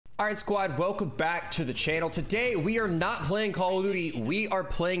All right, squad, welcome back to the channel. Today, we are not playing Call of Duty. We are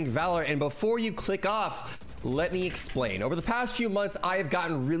playing Valorant. And before you click off, let me explain. Over the past few months, I have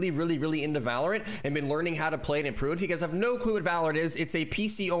gotten really into Valorant and been learning how to play and improve. If you guys have no clue what Valorant is, it's a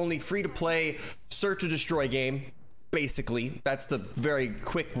PC-only, free-to-play, search and destroy game. Basically, that's the very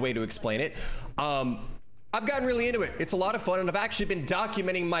quick way to explain it. I've gotten really into it. It's a lot of fun, and I've actually been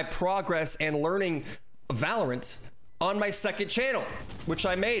documenting my progress and learning Valorant on my second channel, which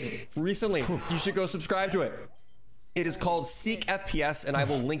I made recently. You should go subscribe to it. It is called Seek FPS, and I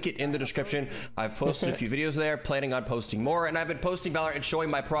will link it in the description. I've posted a few videos there, planning on posting more, and I've been posting Valorant and showing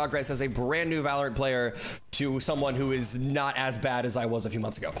my progress as a brand new Valorant player to someone who is not as bad as I was a few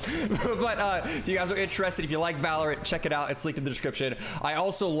months ago. But if you guys are interested, if you like Valorant, check it out. It's linked in the description. I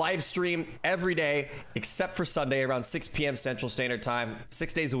also live stream every day, except for Sunday around 6 p.m. Central Standard Time,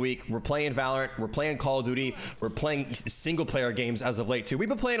 6 days a week. We're playing Valorant, we're playing Call of Duty, we're playing single player games as of late too. We've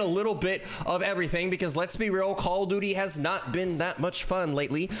been playing a little bit of everything because let's be real, Call of Duty has not been that much fun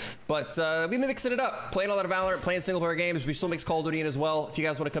lately, but we've been mixing it up, playing a lot of Valorant, playing single player games. We still mix Call of Duty in as well. If you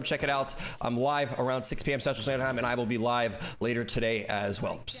guys want to come check it out, I'm live around 6 p.m. Central Standard Time, and I will be live later today as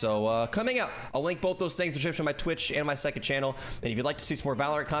well. So coming out, I'll link both those things in the description, my Twitch and my second channel. And if you'd like to see some more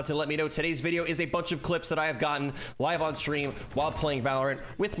Valorant content, let me know. Today's video is a bunch of clips that I have gotten live on stream while playing Valorant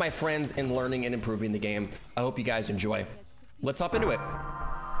with my friends and learning and improving the game. I hope you guys enjoy. Let's hop into it.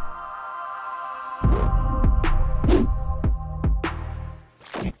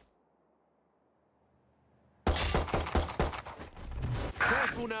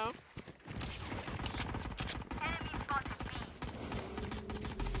 Careful now. Enemy spotted B.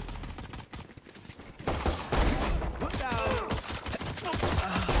 Put down.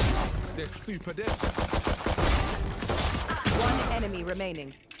 They're super dead. One enemy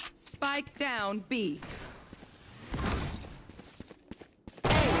remaining. Spike down B.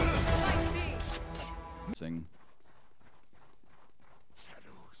 Sing.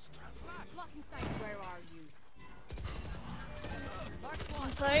 Blocking sight. Where are you?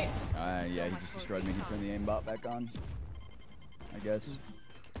 On site. Yeah, he just destroyed me. He turned the aimbot back on, I guess.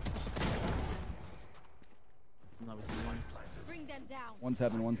 Bring them down.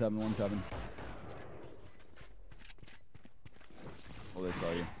 1-7. Oh, they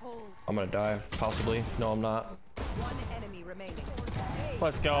saw you. Hold. I'm gonna die, possibly. No, I'm not. One enemy remaining.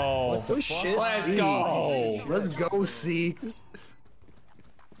 Let's go. Oh shit, Let's C. go. Let's go, C.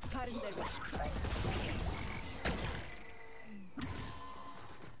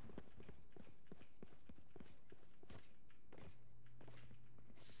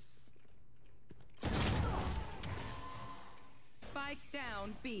 Spike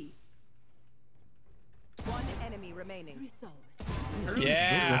down B. One enemy remaining.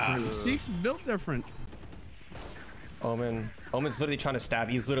 Yeah. Seek's built different. Omen's literally trying to stab.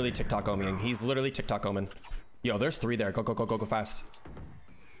 He's literally TikTok Omen. He's literally TikTok Omen. Yo, there's 3 there. Go fast.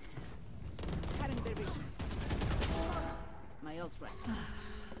 My ult right.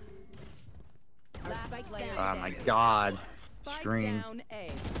 Oh my god. Spike Screen. down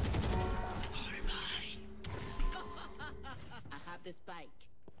A. I have the spike.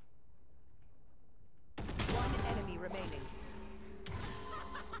 One enemy remaining.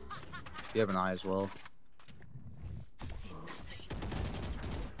 You have an eye as well.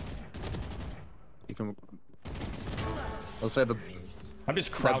 You can. Let's say I'm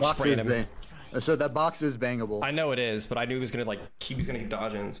just that crouch box spraying is him. so that box is bangable. I know it is, but I knew he was gonna like keep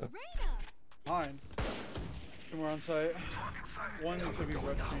dodging. So. Fine. And we're on site. One could be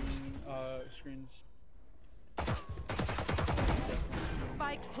rushing screens.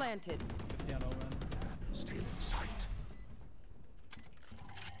 Spike planted. 50 on Omen. Still in sight.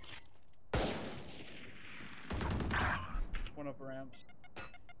 One up ramps.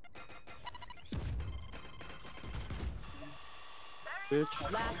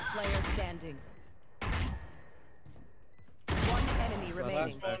 Bitch. Last player standing. One enemy remaining.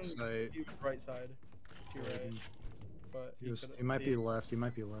 Last one, Backside. he was right side. To your right. But He might be left. He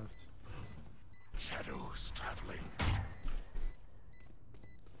might be left. Shadows traveling.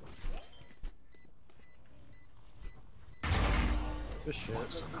 Good shit.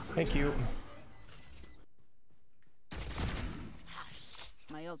 Thank you.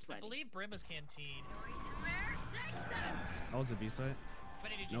 My ult I ready. believe Brimma's Canteen. Oh, it's a B site.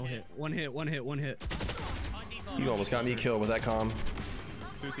 When did you No hit. One hit. On default. You almost got me killed with that comm.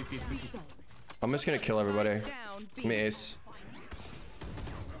 I'm just gonna kill everybody. Down B. Give me ace.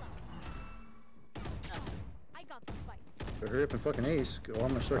 I got the spike. Hurry up and fucking ace. Go, I'm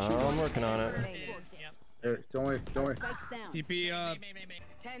gonna start shooting. I'm working on it. Remaining. Yep. Here, don't worry. Spikes down. TP, Me.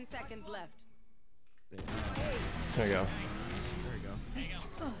 10 seconds left. There you go. There you go. There you go.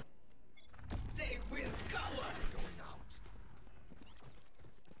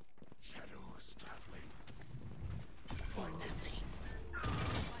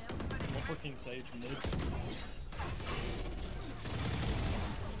 Sage mid.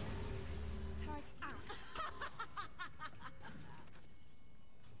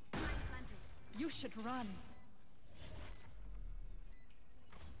 You should run.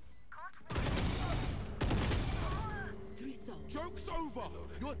 Three souls. Joke's over!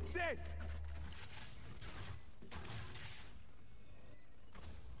 You're dead!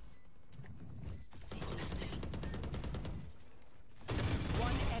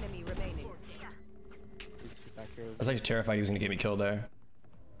 One enemy remaining. I was actually terrified he was gonna get me killed there.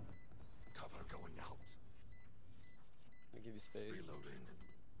 Cover going out. I'll give you spade. Reloading.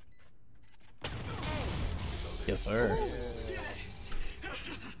 Yes, sir.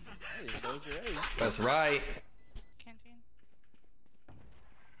 That's right. Canteen.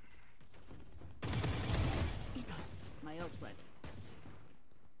 Enough. My ult ready.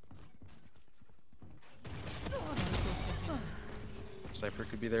 Cypher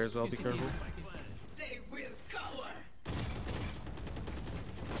could be there as well, be careful. They will cover.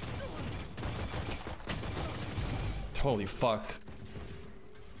 Holy fuck.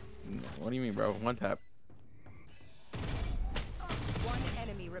 What do you mean, bro? One tap. One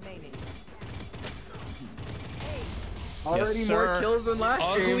enemy remaining. Yes, sir. kills than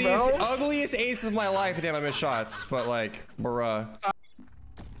last game, bro. Ugliest ace of my life. Damn, I missed shots, but like, bruh.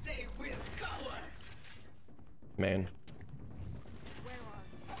 They will cover. Man.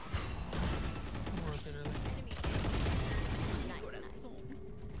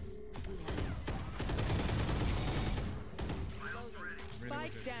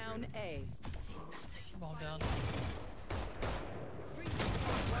 Spike down A. Ball down.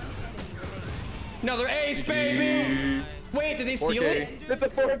 Another ace, baby! Wait, did they steal it? It's a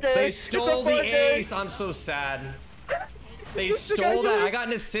 4K. They stole the ace. I'm so sad. They stole that. I got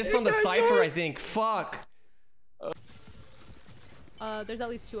an assist on the Cypher, I think. Fuck. There's at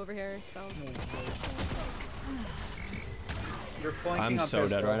least 2 over here, so. You're flanking I'm on so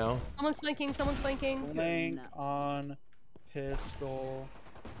dead pistol. right now. Someone's flanking, someone's flanking. Flank on pistol.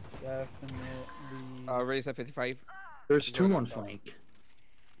 Definitely. Raise at 55. There's 2 on flank.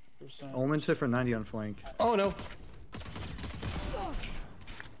 Percent. Omen's hit for 90 on flank. Oh, no.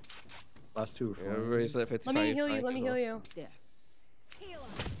 Last 2 are Yeah, flank. raise at 55. Let me heal you, let me heal you. There.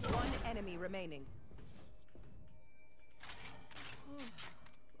 One enemy remaining.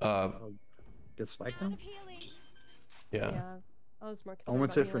 Get spiked down? Yeah. Yeah. I was more concerned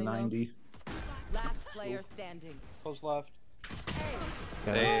Omen's about hit for healing, though. 90. Last player standing. Close left.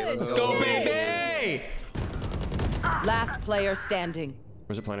 Yeah. Let's go, baby! Last player standing.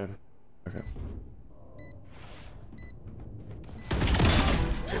 Where's it planted? Okay.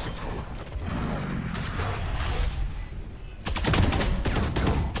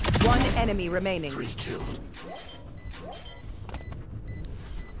 One enemy remaining. 3 killed.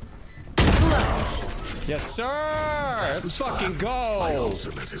 Yes, sir! Let's fucking My go!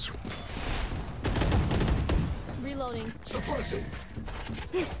 ultimate is Reloading. suppressing.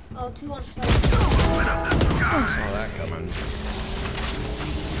 Oh, 2 on site. Saw that coming.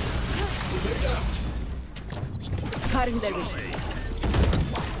 Cutting their vision.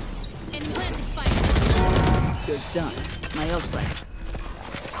 Enemy plant the spike. You're done. My ult ready.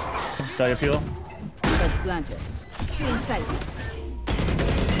 Stay fuel. Red planted. Inside.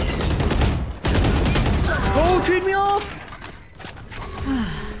 Oh, trade me off!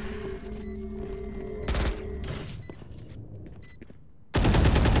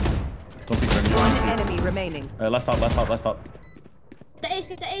 Don't be friendly. One enemy remaining. Last stop, last stop, last stop. The ace,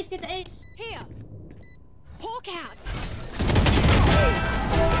 get the ace, get the ace. Here. Hawk out.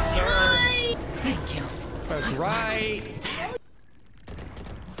 Yes, sir! Thank you. That's right!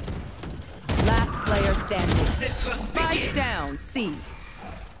 Last player standing. Spike down. C.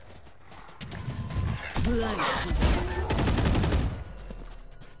 Bloody.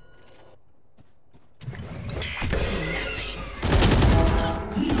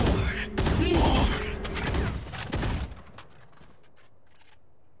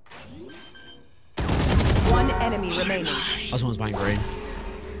 One enemy remaining. Last one's buying brain.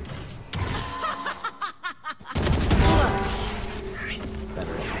 They're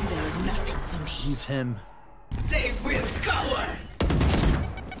nothing to me. He's him. They will cover.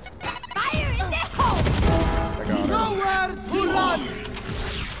 Fire in the hole. Nowhere to run.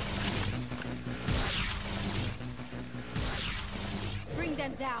 Bring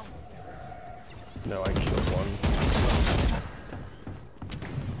them down. No, I killed one.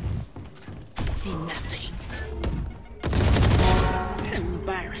 See nothing.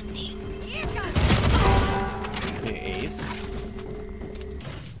 Embarrassing. The ace.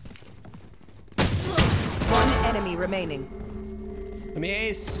 One enemy remaining. Let me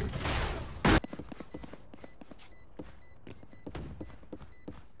ace.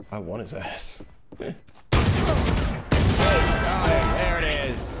 I won his ass. Got it. There it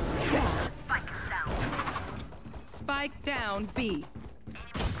is. Spike down B.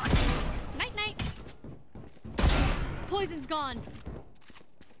 Night night. Poison's gone.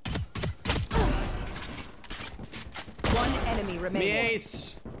 One enemy Me remaining.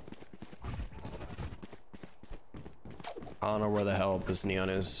 ace. I don't know where the hell this neon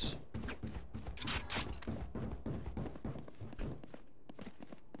is.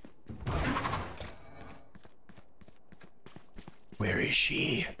 Where is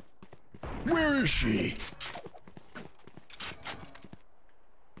she? Where is she?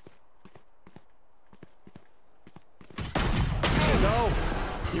 No,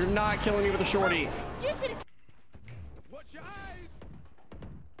 you're not killing me with a shorty. You should have. Watch your eyes.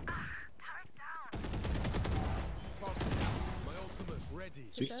 My ultimate's ready.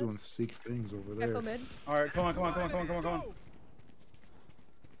 Zeke's doing Zeke things over there. Echo mid. Alright, come on.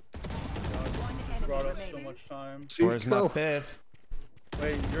 Brought us so much time. Zeke, Where's my go. fifth?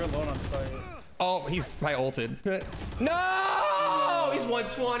 Wait, you're alone on site. Oh, I ulted. No! He's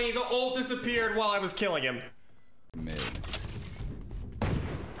 120. The ult disappeared while I was killing him. Mid.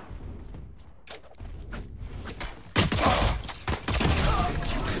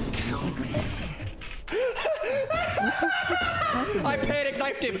 I panic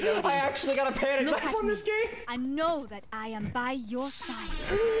knifed him. I actually got a panic Look knife at on this me. game. I know that I am by your side.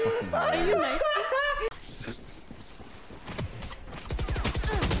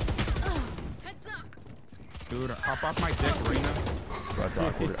 Heads up. Dude, hop off my dick, Rena. That's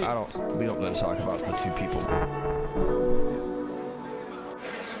awkward. We don't let talk about the two people.